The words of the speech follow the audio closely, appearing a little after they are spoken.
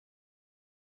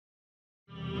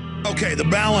Okay, the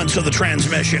balance of the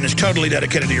transmission is totally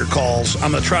dedicated to your calls.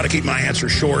 I'm going to try to keep my answer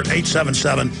short.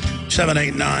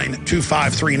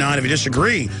 877-789-2539. If you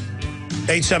disagree,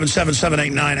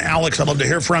 877-789-ALEX. I'd love to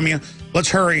hear from you. Let's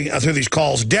hurry through these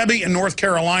calls. Debbie in North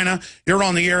Carolina, you're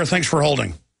on the air. Thanks for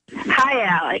holding. Hi,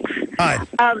 Alex. Hi.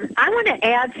 I want to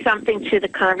add something to the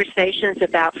conversations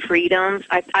about freedoms.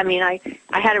 I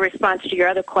had a response to your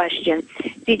other question.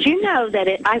 Did you know that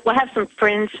I have some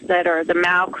friends that are the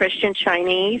Mao Christian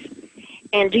Chinese,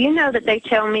 and do you know that they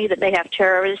tell me that they have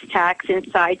terrorist attacks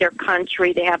inside their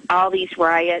country? They have all these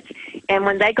riots, and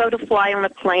when they go to fly on a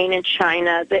plane in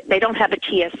China, they don't have a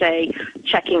TSA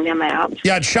checking them out.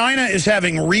 Yeah, China is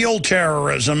having real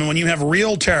terrorism, and when you have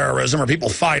real terrorism, or people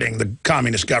fighting the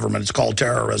communist government, it's called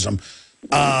terrorism,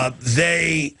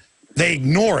 they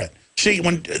ignore it. See,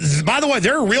 by the way,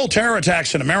 there are real terror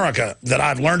attacks in America that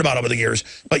I've learned about over the years,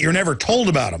 but you're never told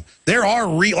about them. There are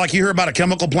like you hear about a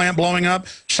chemical plant blowing up.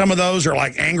 Some of those are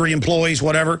like angry employees,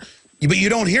 whatever. But you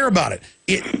don't hear about it.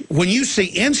 When you see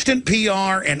instant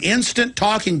PR and instant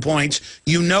talking points,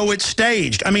 you know it's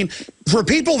staged. I mean, for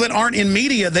people that aren't in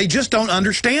media, they just don't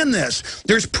understand this.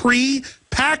 There's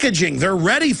pre-packaging. They're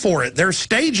ready for it. They're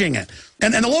staging it.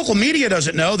 And the local media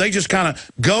doesn't know. They just kind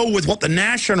of go with what the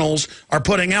nationals are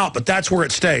putting out, but that's where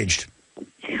it's staged.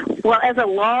 Well, as a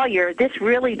lawyer, this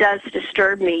really does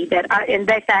disturb me. In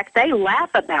fact, they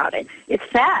laugh about it. It's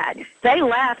sad. They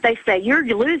laugh. They say, you're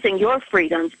losing your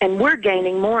freedoms, and we're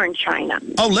gaining more in China.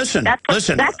 Oh, listen.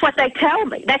 That's what they tell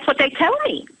me. That's what they tell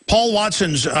me. Paul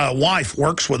Watson's wife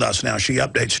works with us now. She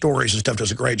updates stories and stuff,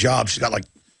 does a great job. She's got like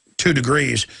 2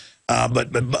 degrees,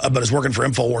 but is working for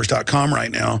Infowars.com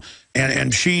right now.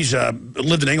 And she's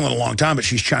lived in England a long time, but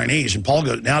she's Chinese. And Paul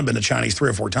now has been to Chinese 3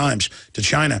 or 4 times to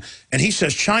China. And he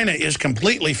says China is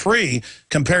completely free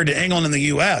compared to England and the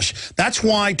U.S. That's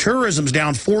why tourism's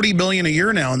down $40 billion a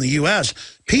year now in the U.S.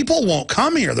 People won't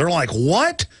come here. They're like,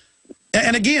 what?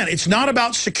 And again, it's not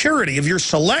about security. If you're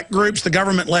select groups, the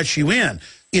government lets you in.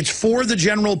 It's for the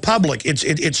general public.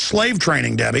 It's slave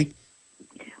training, Debbie.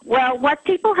 Well, what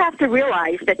people have to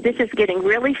realize that this is getting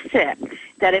really sick,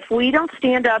 that if we don't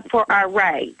stand up for our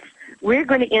rights, we're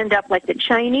going to end up like the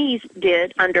Chinese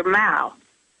did under Mao.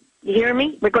 You hear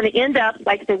me? We're going to end up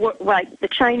like the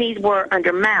Chinese were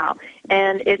under Mao.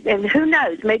 And who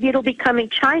knows? Maybe it'll be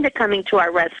China coming to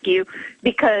our rescue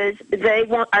because they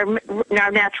want our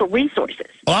natural resources.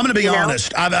 Well, I'm going to be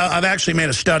honest. I've actually made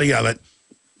a study of it.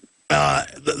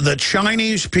 The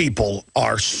Chinese people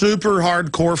are super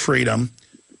hardcore freedom.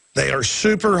 They are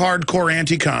super hardcore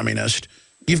anti-communist.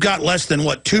 You've got less than,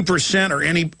 2% or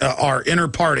our inner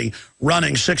party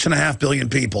running 6.5 billion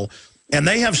people. And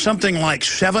they have something like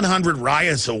 700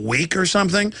 riots a week or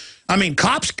something. I mean,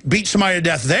 cops beat somebody to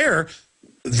death there.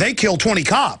 They kill 20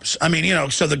 cops. I mean,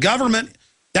 so the government,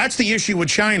 that's the issue with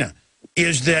China,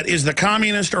 is the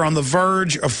communists are on the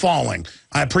verge of falling.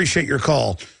 I appreciate your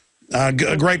call.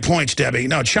 Great points, Debbie.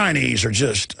 No, Chinese are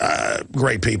just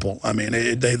great people. I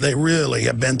mean, they really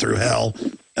have been through hell.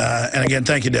 And again,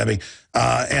 thank you, Debbie.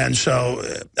 And so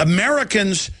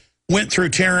Americans went through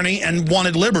tyranny and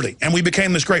wanted liberty, and we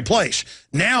became this great place.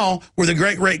 Now we're the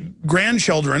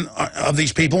great-great-grandchildren of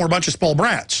these people. We're a bunch of spoiled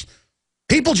brats.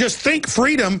 People just think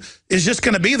freedom is just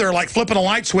going to be there like flipping a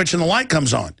light switch and the light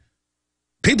comes on.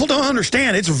 People don't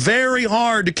understand. It's very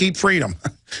hard to keep freedom,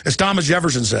 as Thomas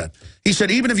Jefferson said. He said,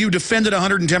 even if you defend it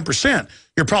 110%,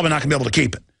 you're probably not going to be able to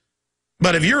keep it.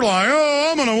 But if you're like,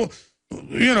 oh, I'm going to,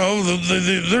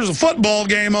 there's a football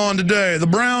game on today, the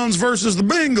Browns versus the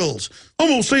Bengals. I'm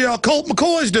going to see how Colt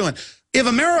McCoy's doing. If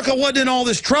America wasn't in all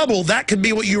this trouble, that could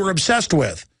be what you were obsessed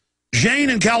with.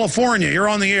 Jane in California, you're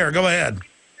on the air. Go ahead.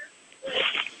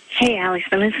 Hey, Alex,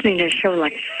 I've been listening to the show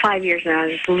like 5 years now.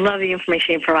 I just love the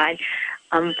information you provide.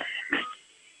 I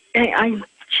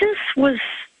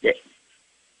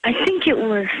think it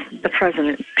was the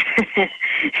president.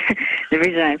 The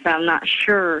reason I'm not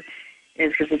sure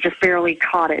is because I just barely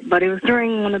caught it. But it was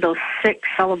during one of those sick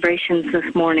celebrations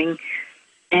this morning.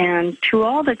 And to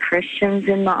all the Christians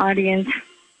in the audience,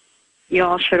 you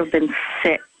all should have been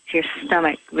sick to your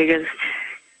stomach because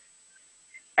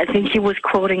I think he was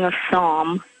quoting a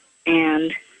psalm.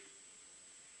 And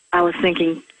I was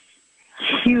thinking,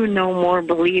 you no more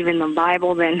believe in the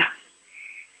Bible than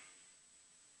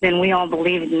we all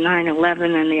believe in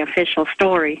 9/11 and the official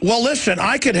story. Well, listen,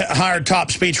 I could hire top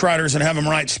speechwriters and have them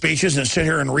write speeches and sit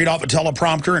here and read off a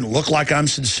teleprompter and look like I'm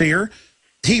sincere.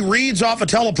 He reads off a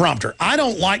teleprompter. I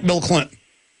don't like Bill Clinton.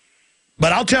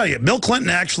 But I'll tell you, Bill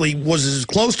Clinton actually was as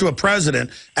close to a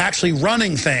president actually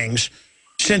running things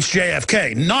since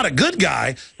JFK. Not a good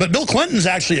guy, but Bill Clinton's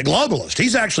actually a globalist.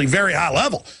 He's actually very high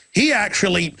level. He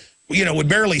actually would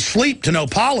barely sleep to know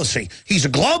policy. He's a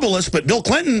globalist, but Bill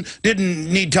Clinton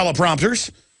didn't need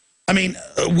teleprompters. I mean,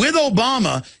 with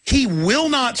Obama, he will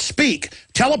not speak.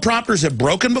 Teleprompters have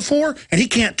broken before, and he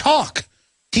can't talk.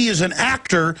 He is an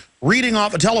actor reading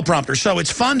off a teleprompter, so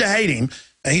it's fun to hate him.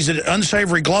 He's an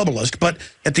unsavory globalist, but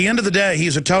at the end of the day,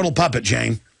 he's a total puppet,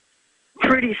 Jane.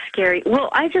 Pretty scary. Well,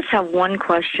 I just have one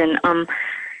question.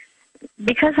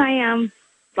 Because I am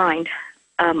blind,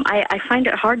 I find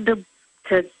it hard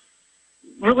to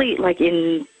really, like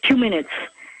in 2 minutes,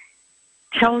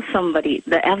 tell somebody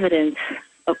the evidence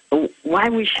of why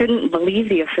we shouldn't believe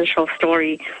the official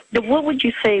story. What would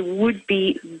you say would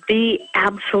be the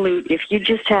absolute, if you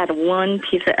just had one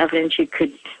piece of evidence you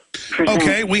could present?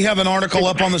 Okay, we have an article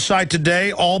up on the site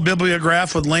today, all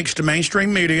bibliograph with links to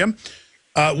mainstream media,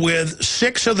 with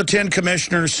 6 of the 10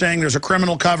 commissioners saying there's a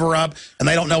criminal cover-up and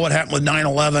they don't know what happened with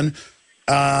 9/11,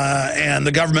 and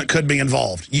the government could be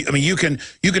involved. I mean, you can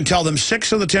tell them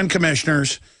 6 of the 10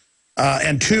 commissioners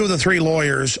and 2 of the 3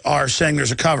 lawyers are saying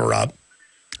there's a cover-up.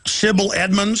 Sybil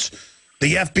Edmonds,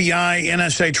 the FBI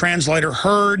NSA translator,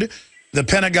 heard the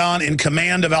Pentagon in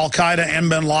command of al-Qaeda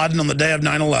and bin Laden on the day of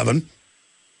 9/11.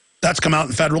 That's come out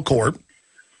in federal court.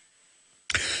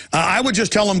 I would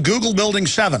just tell them Google Building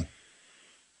 7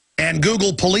 and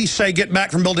Google police say get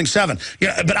back from Building 7.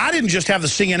 Yeah, but I didn't just have the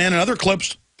CNN and other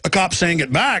clips, a cop saying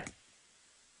get back.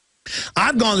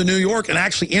 I've gone to New York and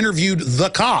actually interviewed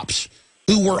the cops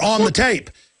who were on the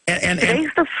tape.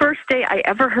 Today's the first day I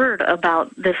ever heard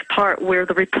about this part where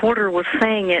the reporter was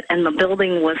saying it and the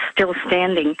building was still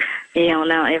standing.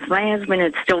 Now, if my husband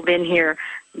had still been here,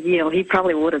 he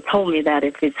probably would have told me that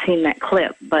if he'd seen that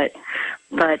clip. But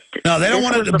no, they don't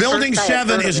want to. Building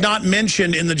 7 is not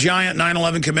mentioned in the giant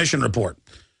 9/11 Commission report.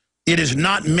 It is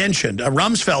not mentioned.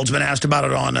 Rumsfeld's been asked about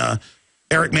it on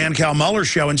Eric Mancow Mueller's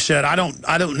show and said, I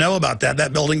don't know about that.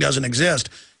 That building doesn't exist.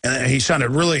 And he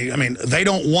sounded really, I mean, they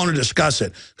don't want to discuss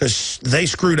it because they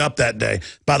screwed up that day.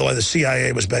 By the way, the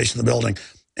CIA was based in the building.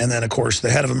 And then, of course, the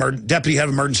deputy head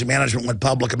of emergency management went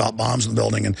public about bombs in the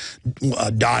building and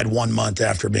died 1 month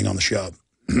after being on the show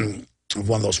of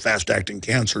one of those fast-acting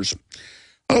cancers.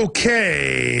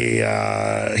 Okay,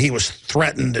 he was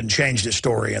threatened and changed his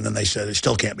story, and then they said he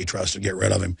still can't be trusted, get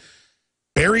rid of him.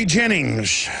 Barry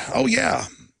Jennings, oh, yeah.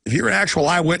 If you're an actual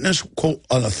eyewitness, quote,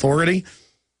 an authority,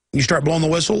 you start blowing the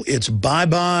whistle, it's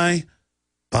bye-bye,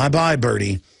 bye-bye,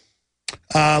 Birdie.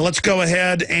 Let's go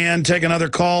ahead and take another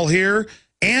call here.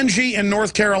 Angie in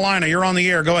North Carolina, you're on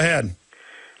the air. Go ahead.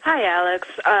 Hi, Alex.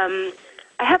 I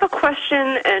have a question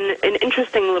and an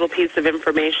interesting little piece of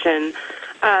information.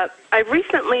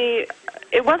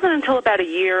 It wasn't until about a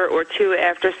year or 2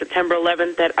 after September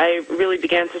 11th that I really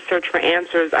began to search for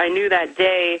answers. I knew that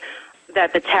day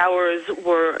that the towers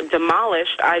were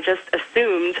demolished. I just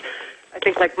assumed, I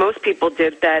think like most people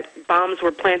did, that bombs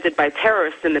were planted by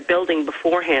terrorists in the building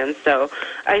beforehand. So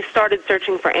I started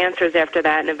searching for answers after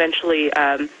that and eventually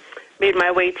made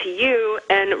my way to you.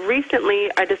 And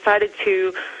recently I decided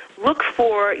to look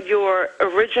for your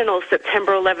original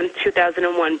September 11th,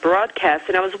 2001 broadcast.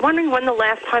 And I was wondering when the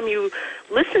last time you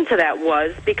listened to that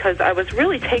was, because I was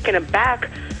really taken aback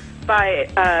by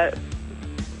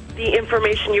the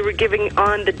information you were giving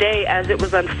on the day as it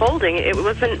was unfolding. It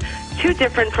wasn't too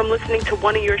different from listening to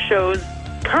one of your shows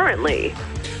currently.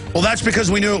 Well, that's because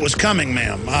we knew it was coming,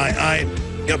 ma'am.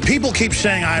 People keep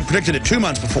saying I predicted it 2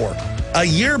 months before. A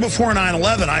year before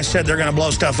 9/11, I said they're going to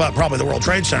blow stuff up, probably the World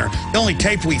Trade Center. The only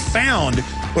tape we found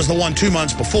was the one 2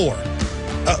 months before.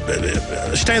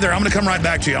 Stay there. I'm going to come right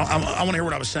back to you. I want to hear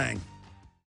what I was saying.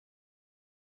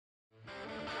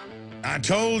 I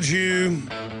told you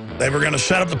they were going to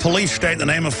set up the police state in the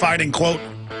name of fighting, quote,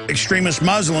 extremist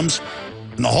Muslims.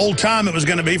 And the whole time it was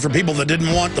going to be for people that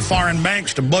didn't want the foreign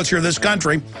banks to butcher this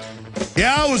country.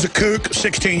 Yeah, I was a kook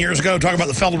 16 years ago talking about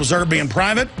the Federal Reserve being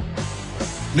private.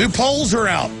 New polls are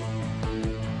out.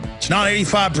 It's not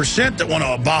 85% that want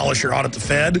to abolish or audit the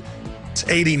Fed. It's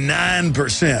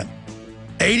 89%.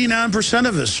 89%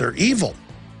 of us are evil.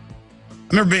 I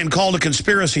remember being called a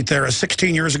conspiracy theorist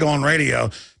 16 years ago on radio.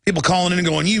 People calling in and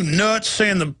going, you nuts,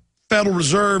 saying the Federal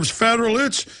Reserve's federal.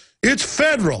 It's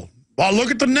federal. Well,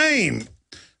 look at the name.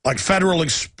 Like Federal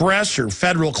Express or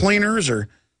Federal Cleaners or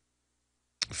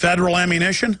Federal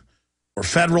Ammunition or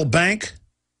Federal Bank.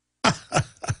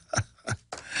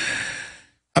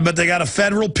 I bet they got a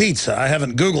federal pizza. I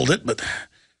haven't Googled it, but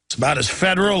it's about as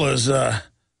federal as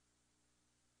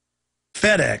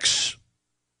FedEx.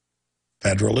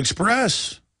 Federal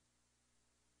Express.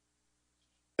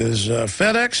 Is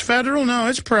FedEx federal? No,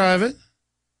 it's private.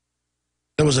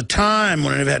 There was a time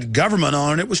when it had government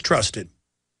on it, it was trusted.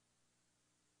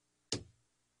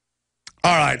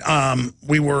 All right.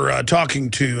 We were talking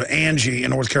to Angie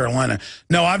in North Carolina.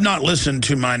 No, I've not listened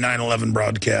to my 9/11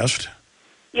 broadcast.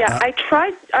 Yeah,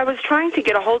 I was trying to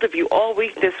get a hold of you all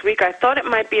week this week. I thought it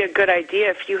might be a good idea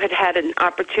if you had had an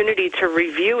opportunity to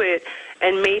review it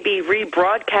and maybe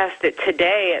rebroadcast it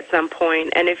today at some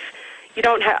point. And if you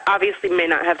don't have, obviously may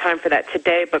not have time for that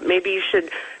today, but maybe you should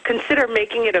consider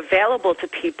making it available to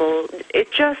people. It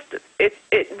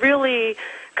really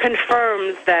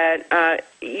confirms that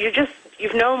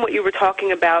you've known what you were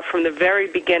talking about from the very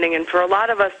beginning. And for a lot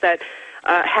of us that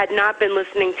had not been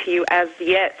listening to you as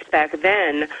yet back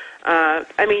then,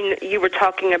 I mean, you were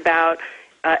talking about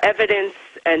evidence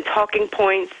and talking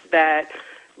points that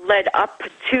led up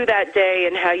to that day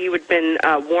and how you had been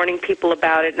warning people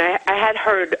about it. And I had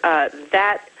heard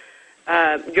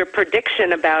your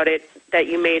prediction about it that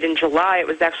you made in July. It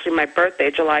was actually my birthday,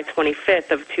 July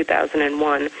 25th of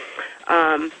 2001.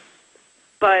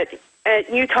 But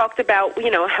you talked about,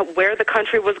 where the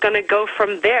country was going to go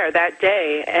from there that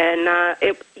day, and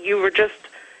you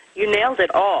nailed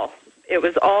it all. It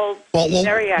was all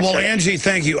very accurate. Well, Angie,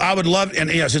 thank you. I would love,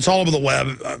 and yes, it's all over the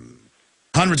web.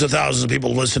 Hundreds of thousands of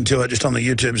people listen to it just on the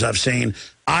YouTubes I've seen.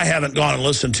 I haven't gone and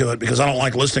listened to it because I don't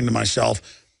like listening to myself.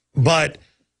 But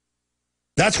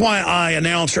that's why I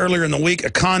announced earlier in the week a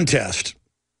contest.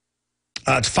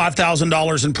 It's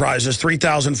 $5,000 in prizes,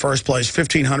 $3,000 first place,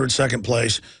 $1,500 second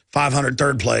place, $500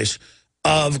 third place,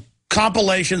 of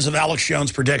compilations of Alex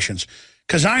Jones predictions.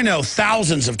 Because I know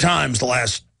thousands of times the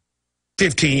last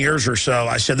 15 years or so,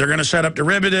 I said they're going to set up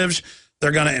derivatives,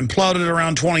 they're going to implode it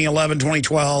around 2011,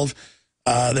 2012,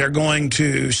 they're going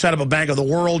to set up a Bank of the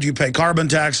World, you pay carbon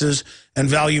taxes and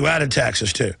value-added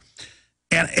taxes too.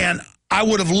 And I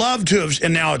would have loved to have,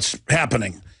 and now it's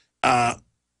happening,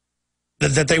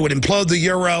 that they would implode the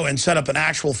euro and set up an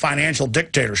actual financial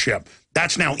dictatorship.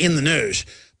 That's now in the news.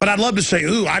 But I'd love to say,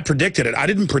 ooh, I predicted it. I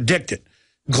didn't predict it.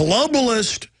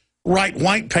 Globalist write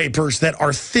white papers that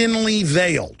are thinly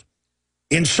veiled.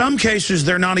 In some cases,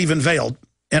 they're not even veiled.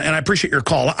 And I appreciate your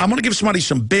call. I'm going to give somebody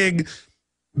some big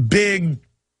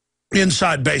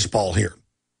inside baseball here.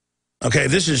 Okay,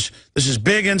 this is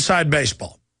big inside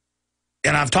baseball.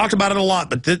 And I've talked about it a lot,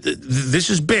 but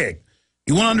this is big.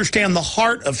 You want to understand the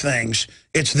heart of things,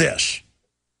 it's this.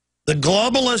 The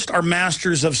globalists are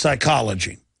masters of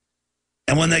psychology.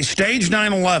 And when they staged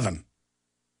 9/11,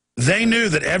 they knew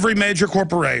that every major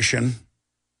corporation,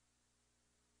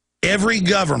 every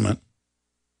government,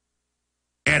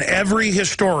 and every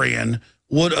historian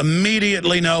would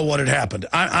immediately know what had happened.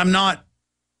 I'm not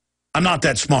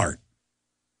that smart.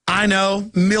 I know,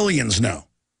 millions know.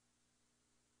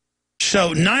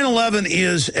 So 9/11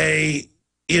 is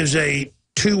a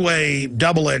two-way,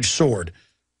 double-edged sword.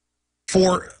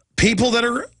 For people that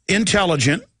are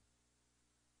intelligent,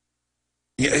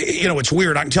 it's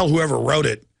weird. I can tell whoever wrote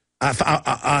it.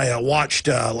 I watched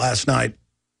last night.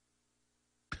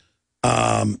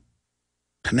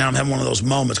 Now I'm having one of those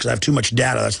moments because I have too much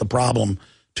data. That's the problem.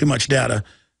 Too much data.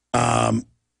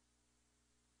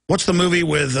 What's the movie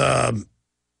with...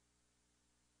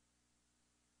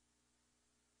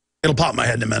 it'll pop in my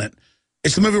head in a minute.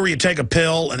 It's the movie where you take a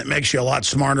pill and it makes you a lot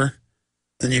smarter.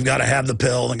 Then you've got to have the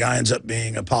pill, and the guy ends up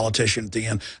being a politician at the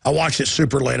end. I watched it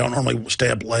super late. I don't normally stay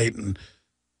up late, and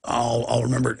I'll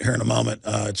remember it here in a moment.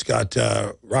 It's got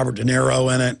Robert De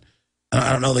Niro in it.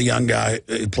 I don't know the young guy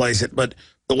who plays it, but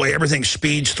the way everything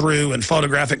speeds through and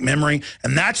photographic memory,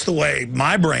 and that's the way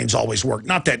my brain's always worked.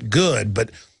 Not that good, but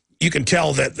you can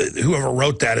tell that whoever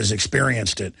wrote that has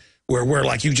experienced it, where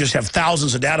like you just have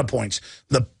thousands of data points.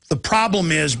 The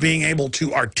problem is being able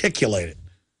to articulate it.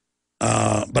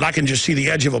 But I can just see the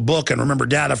edge of a book and remember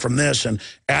data from this and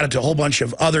add it to a whole bunch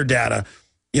of other data,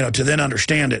 to then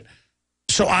understand it.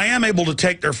 So I am able to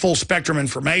take their full spectrum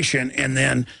information and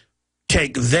then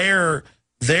take their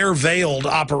veiled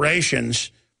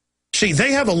operations. See,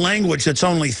 they have a language that's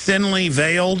only thinly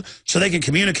veiled so they can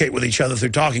communicate with each other through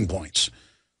talking points.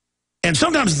 And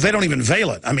sometimes they don't even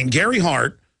veil it. I mean, Gary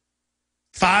Hart,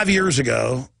 5 years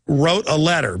ago, wrote a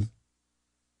letter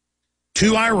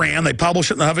to Iran. They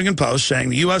published it in the Huffington Post saying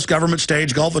the U.S. government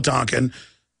staged Gulf of Tonkin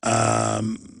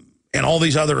and all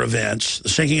these other events, the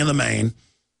sinking of the Maine.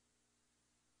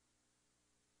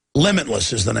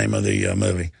 Limitless is the name of the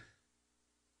movie.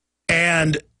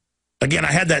 And, again,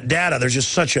 I had that data. There's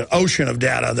just such an ocean of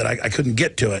data that I couldn't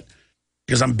get to it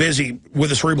because I'm busy with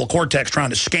the cerebral cortex trying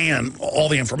to scan all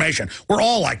the information. We're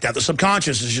all like that. The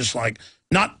subconscious is just like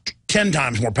not 10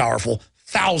 times more powerful,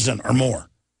 1,000 or more.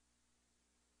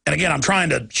 And again, I'm trying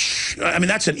to,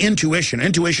 that's an intuition.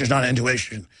 Intuition is not an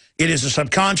intuition. It is a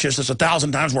subconscious that's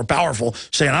 1,000 times more powerful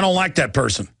saying, I don't like that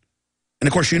person. And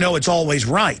of course, it's always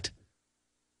right.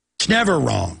 It's never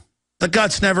wrong. The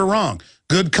gut's never wrong.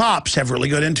 Good cops have really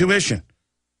good intuition.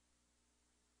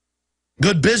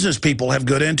 Good business people have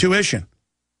good intuition.